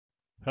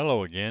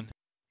Hello again.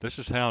 This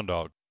is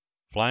Houndawg,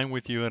 flying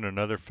with you in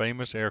another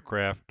famous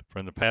aircraft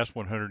from the past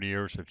 100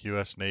 years of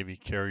U.S. Navy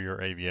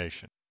carrier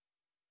aviation.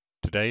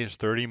 Today is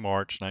 30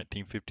 March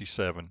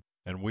 1957,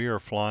 and we are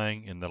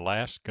flying in the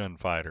last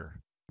gunfighter,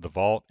 the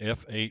Vought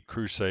F8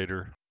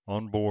 Crusader,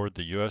 on board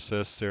the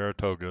USS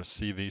Saratoga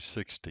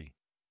CV-60.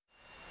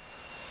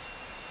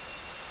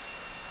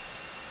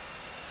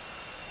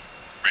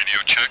 Radio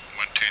check,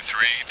 1, 2,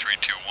 3, 3,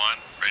 2, 1,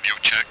 radio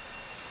check.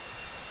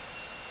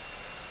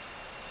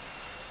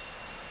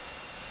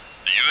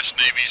 The U.S.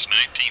 Navy's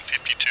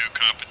 1952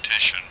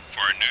 competition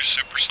for a new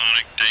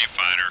supersonic day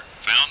fighter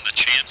found the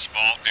Chance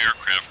Vought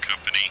Aircraft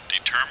Company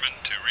determined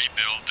to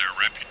rebuild their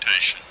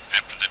reputation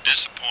after the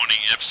disappointing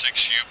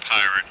F6U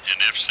Pirate and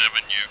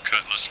F7U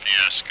Cutlass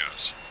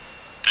fiascos.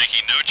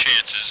 Taking no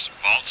chances,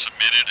 Vought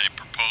submitted a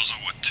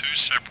proposal with two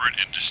separate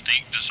and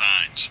distinct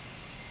designs,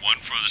 one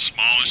for the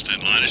smallest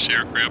and lightest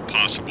aircraft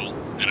possible,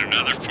 and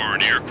another for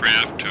an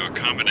aircraft to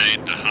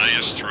accommodate the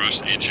highest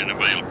thrust engine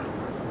available.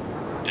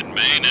 In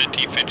May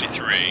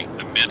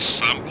 1953, amidst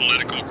some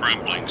political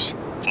grumblings,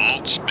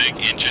 Vaught's big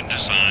engine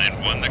design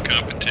won the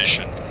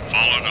competition,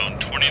 followed on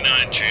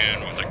 29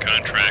 June with a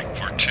contract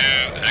for two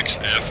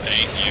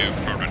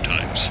XF-8U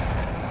prototypes.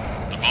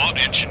 The Vought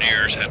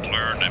engineers had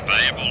learned a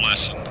valuable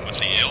lesson with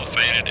the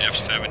ill-fated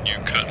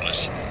F7U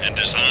Cutlass and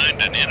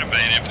designed an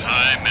innovative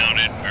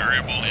high-mounted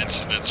variable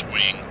incidence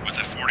wing with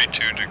a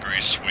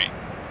 42-degree sweep.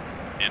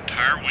 The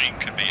entire wing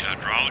could be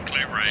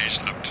hydraulically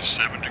raised up to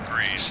 7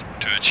 degrees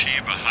to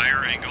achieve a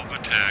higher angle of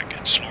attack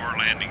and slower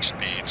landing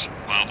speeds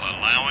while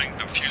allowing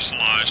the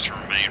fuselage to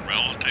remain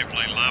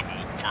relatively level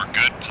for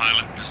good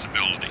pilot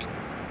visibility.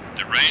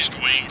 The raised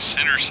wing's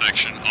center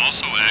section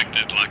also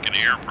acted like an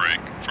air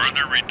brake,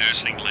 further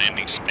reducing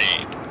landing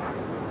speed.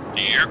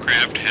 The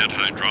aircraft had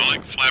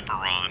hydraulic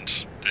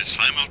flaperons that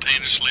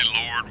simultaneously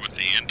lowered with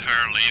the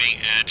entire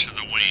leading edge of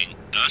the wing,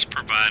 thus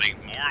providing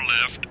more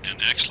lift and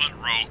excellent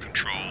roll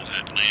control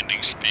at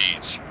landing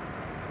speeds.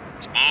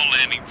 Small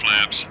landing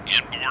flaps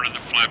inboard of the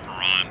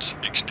flaperons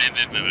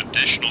extended an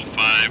additional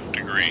 5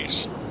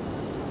 degrees.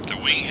 The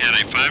wing had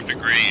a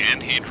 5-degree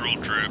anhedral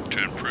droop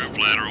to improve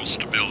lateral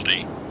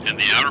stability, and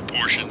the outer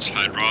portions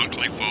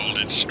hydraulically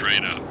folded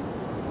straight up.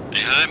 The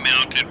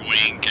high-mounted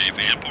wing gave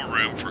ample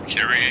room for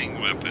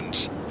carrying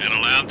weapons and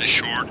allowed the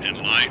short and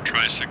light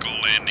tricycle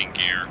landing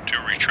gear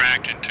to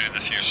retract into the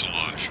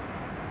fuselage.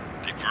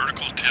 The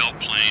vertical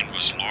tailplane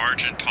was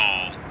large and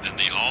tall, and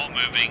the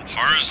all-moving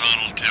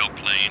horizontal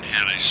tailplane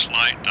had a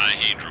slight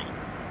dihedral.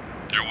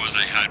 There was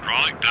a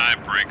hydraulic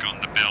dive brake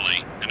on the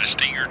belly and a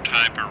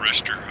Stinger-type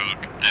arrestor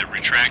hook that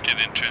retracted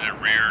into the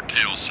rear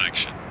tail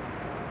section.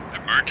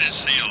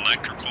 Emergency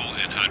electrical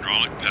and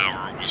hydraulic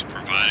power was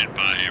provided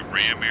by a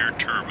ram air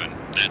turbine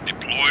that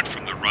deployed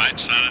from the right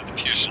side of the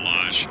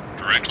fuselage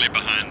directly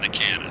behind the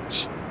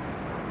cannons.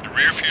 The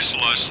rear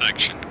fuselage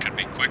section could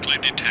be quickly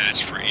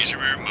detached for easy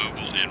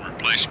removal and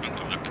replacement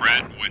of the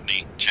Pratt &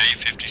 Whitney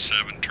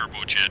J57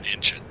 turbojet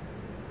engine.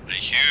 A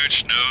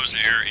huge nose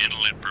air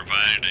inlet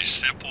provided a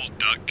simple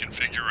duct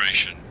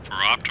configuration for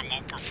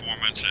optimal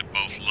performance at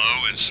both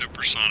low and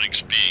supersonic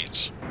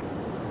speeds.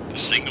 The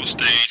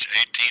single-stage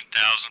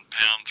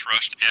 18,000-pound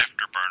thrust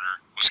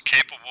afterburner was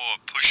capable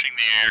of pushing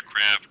the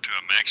aircraft to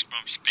a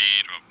maximum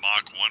speed of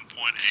Mach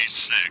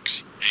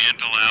 1.86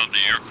 and allowed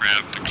the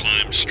aircraft to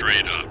climb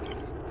straight up.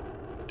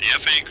 The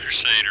F8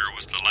 Crusader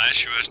was the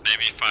last U.S.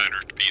 Navy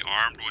fighter to be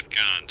armed with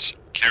guns,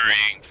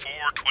 carrying 4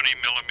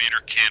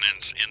 20mm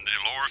cannons in the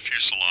lower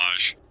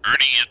fuselage,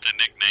 earning it the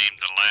nickname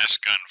the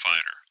Last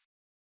Gunfighter.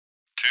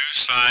 2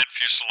 side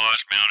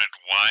fuselage-mounted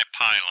Y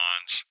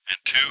pylons and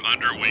 2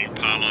 underwing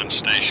pylon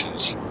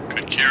stations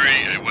could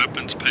carry a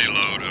weapons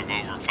payload of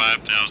over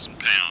 5,000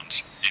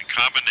 pounds in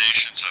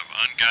combinations of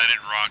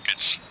unguided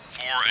rockets,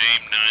 4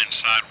 AIM-9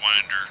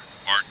 Sidewinder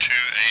or 2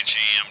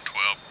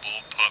 AGM-12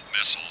 bullpup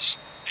missiles,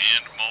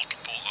 and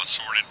multiple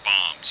assorted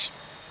bombs.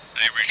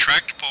 A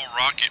retractable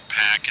rocket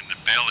pack in the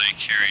belly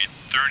carried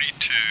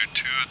 32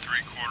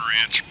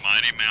 2¾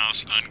 Mighty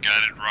Mouse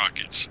unguided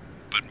rockets,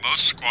 but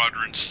most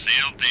squadrons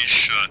sealed these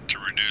shut to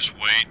reduce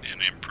weight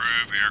and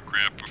improve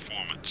aircraft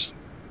performance.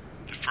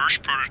 The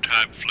first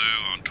prototype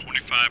flew on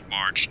 25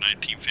 March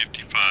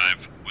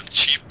 1955, with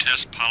Chief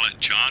Test Pilot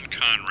John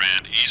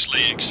Conrad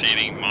easily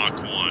exceeding Mach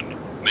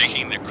 1,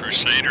 making the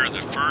Crusader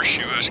the first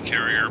U.S.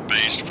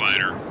 carrier-based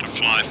fighter to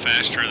fly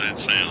faster than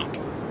sound.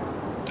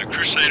 The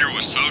Crusader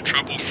was so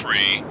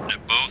trouble-free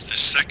that both the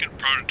second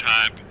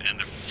prototype and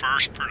the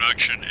first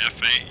production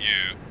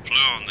F8U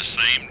flew on the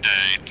same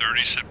day,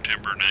 30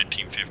 September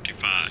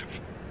 1955.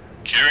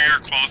 Carrier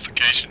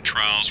qualification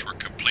trials were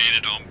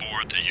completed on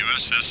board the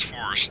USS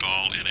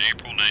Forrestal in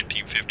April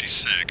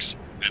 1956,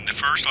 and the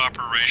first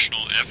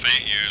operational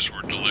F8Us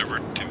were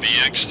delivered to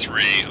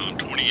VX-3 on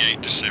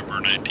 28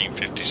 December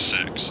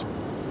 1956.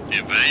 The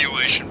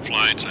evaluation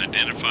flights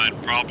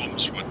identified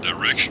problems with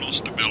directional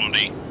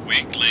stability,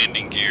 weak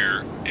landing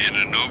gear, and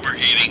an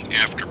overheating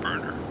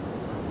afterburner.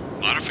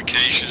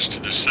 Modifications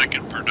to the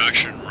second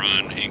production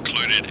run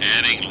included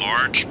adding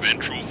large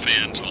ventral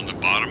fins on the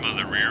bottom of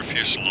the rear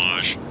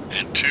fuselage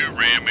and 2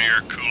 ram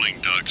air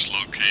cooling ducts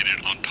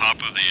located on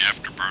top of the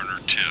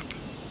afterburner tip.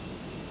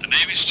 The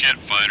Navy's jet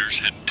fighters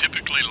had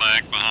typically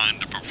lagged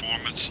behind the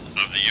performance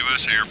of the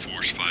U.S. Air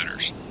Force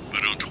fighters,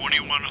 but on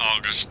 21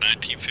 August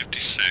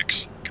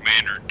 1956,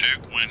 Commander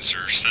Duke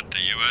Windsor set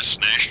the U.S.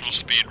 national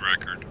speed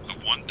record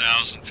of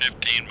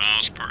 1,015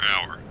 miles per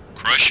hour,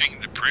 crushing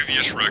the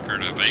previous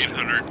record of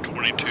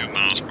 822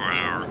 miles per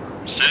hour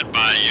set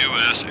by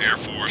U.S. Air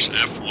Force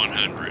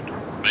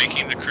F-100,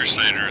 making the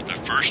Crusader the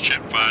first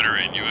jet fighter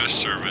in U.S.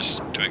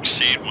 service to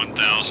exceed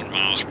 1,000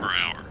 miles per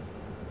hour.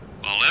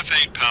 While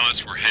F-8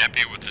 pilots were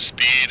happy with the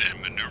speed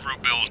and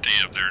maneuverability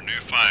of their new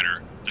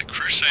fighter, the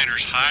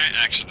Crusader's high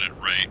accident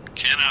rate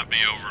cannot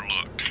be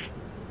overlooked.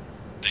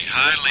 The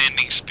high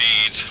landing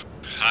speeds,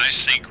 high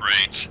sink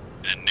rates,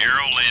 and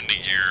narrow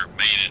landing gear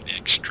made it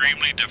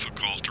extremely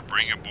difficult to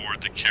bring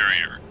aboard the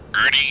carrier,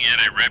 earning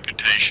it a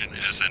reputation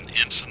as an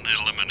instant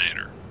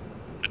eliminator.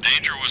 The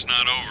danger was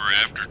not over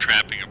after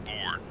trapping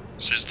aboard,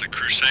 since the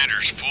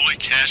Crusader's fully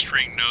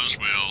cast-ring nose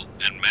wheel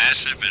and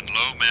massive and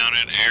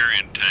low-mounted air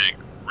intake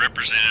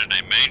represented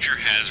a major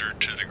hazard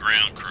to the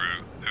ground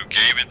crew, who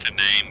gave it the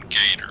name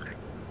Gator.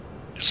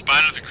 In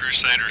spite of the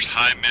Crusader's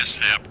high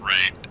mishap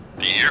rate,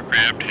 the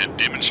aircraft had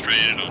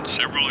demonstrated on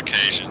several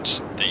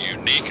occasions the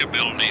unique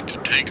ability to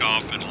take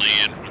off and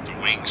land with the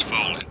wings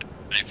folded,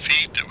 a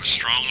feat that was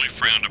strongly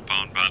frowned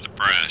upon by the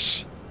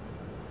brass.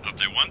 Of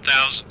the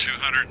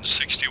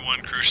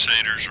 1,261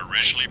 Crusaders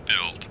originally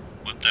built,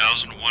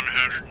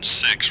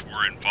 1,106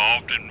 were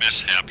involved in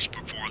mishaps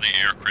before the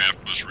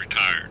aircraft was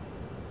retired.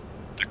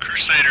 The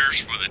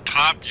Crusaders were the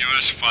top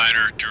U.S.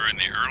 fighter during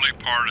the early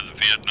part of the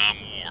Vietnam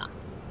War.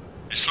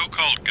 The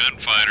so-called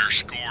gunfighter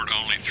scored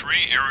only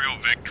 3 aerial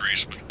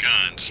victories with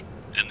guns,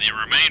 and the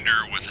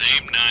remainder with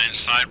AIM-9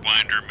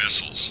 Sidewinder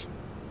missiles.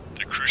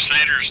 The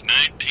Crusader's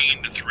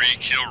 19-to-3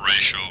 kill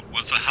ratio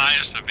was the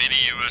highest of any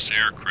U.S.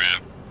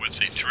 aircraft, with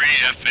the 3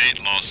 F-8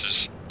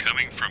 losses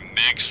coming from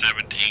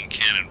MiG-17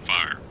 cannon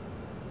fire.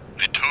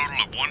 A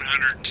total of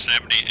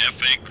 170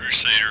 F-8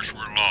 Crusaders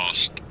were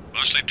lost,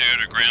 mostly due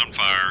to ground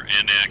fire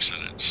and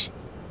accidents.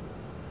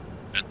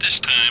 At this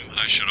time,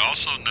 I should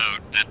also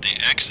note that the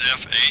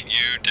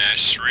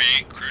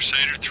XF-8U-3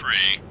 Crusader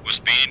 3 was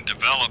being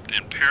developed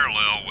in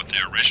parallel with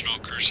the original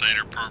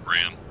Crusader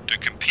program to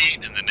compete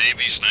in the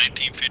Navy's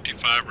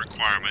 1955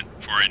 requirement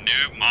for a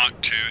new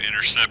Mach 2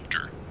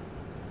 interceptor.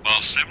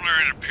 While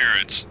similar in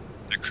appearance,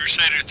 the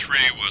Crusader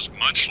 3 was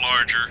much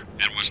larger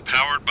and was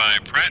powered by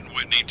a Pratt &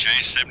 Whitney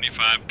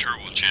J75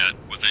 turbojet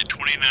with a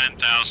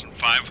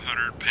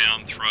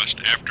 29,500-pound thrust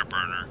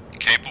afterburner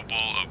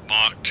capable of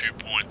Mach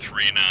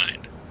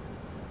 2.39.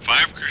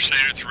 5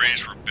 Crusader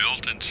 3s were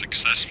built and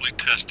successfully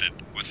tested,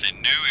 with the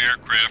new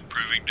aircraft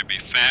proving to be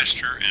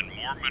faster and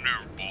more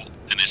maneuverable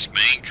than its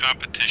main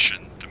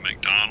competition, the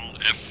McDonnell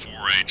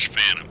F-4H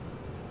Phantom.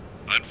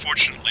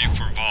 Unfortunately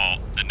for Vol,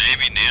 the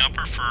Navy now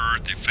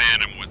preferred the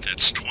Phantom with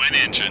its twin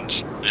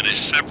engines and a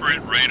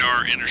separate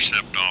radar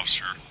intercept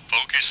officer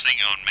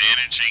focusing on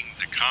managing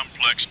the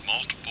complex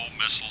multiple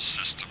missile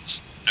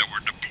systems that were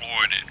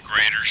deployed at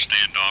greater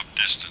standoff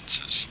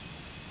distances.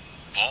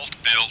 Volt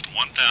built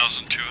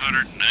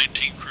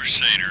 1,219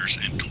 Crusaders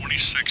in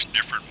 26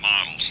 different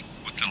models,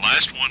 with the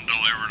last one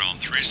delivered on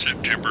 3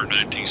 September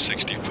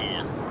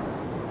 1964.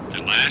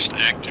 The last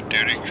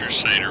active-duty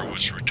Crusader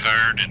was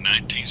retired in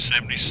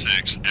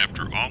 1976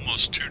 after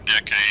almost 2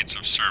 decades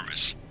of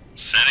service,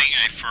 setting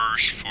a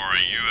first for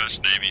a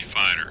U.S. Navy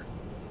fighter.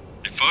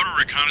 The Photo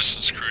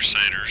Reconnaissance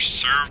Crusaders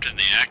served in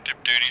the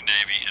active-duty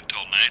Navy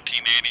until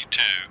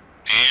 1982,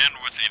 and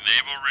with the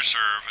Naval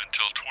Reserve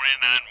until 29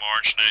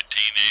 March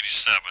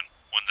 1987,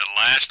 when the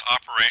last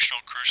operational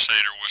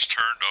Crusader was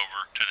turned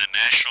over to the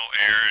National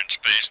Air and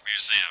Space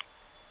Museum.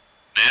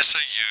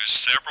 NASA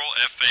used several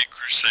F-8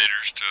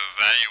 Crusaders to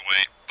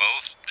evaluate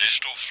both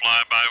digital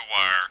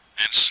fly-by-wire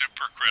and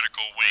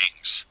supercritical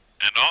wings,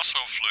 and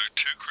also flew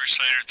 2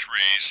 Crusader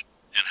 3s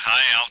in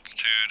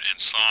high-altitude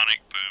and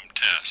sonic boom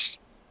tests.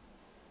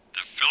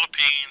 The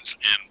Philippines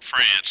and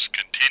France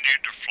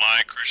continued to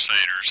fly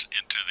Crusaders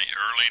into the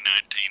early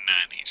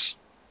 1990s.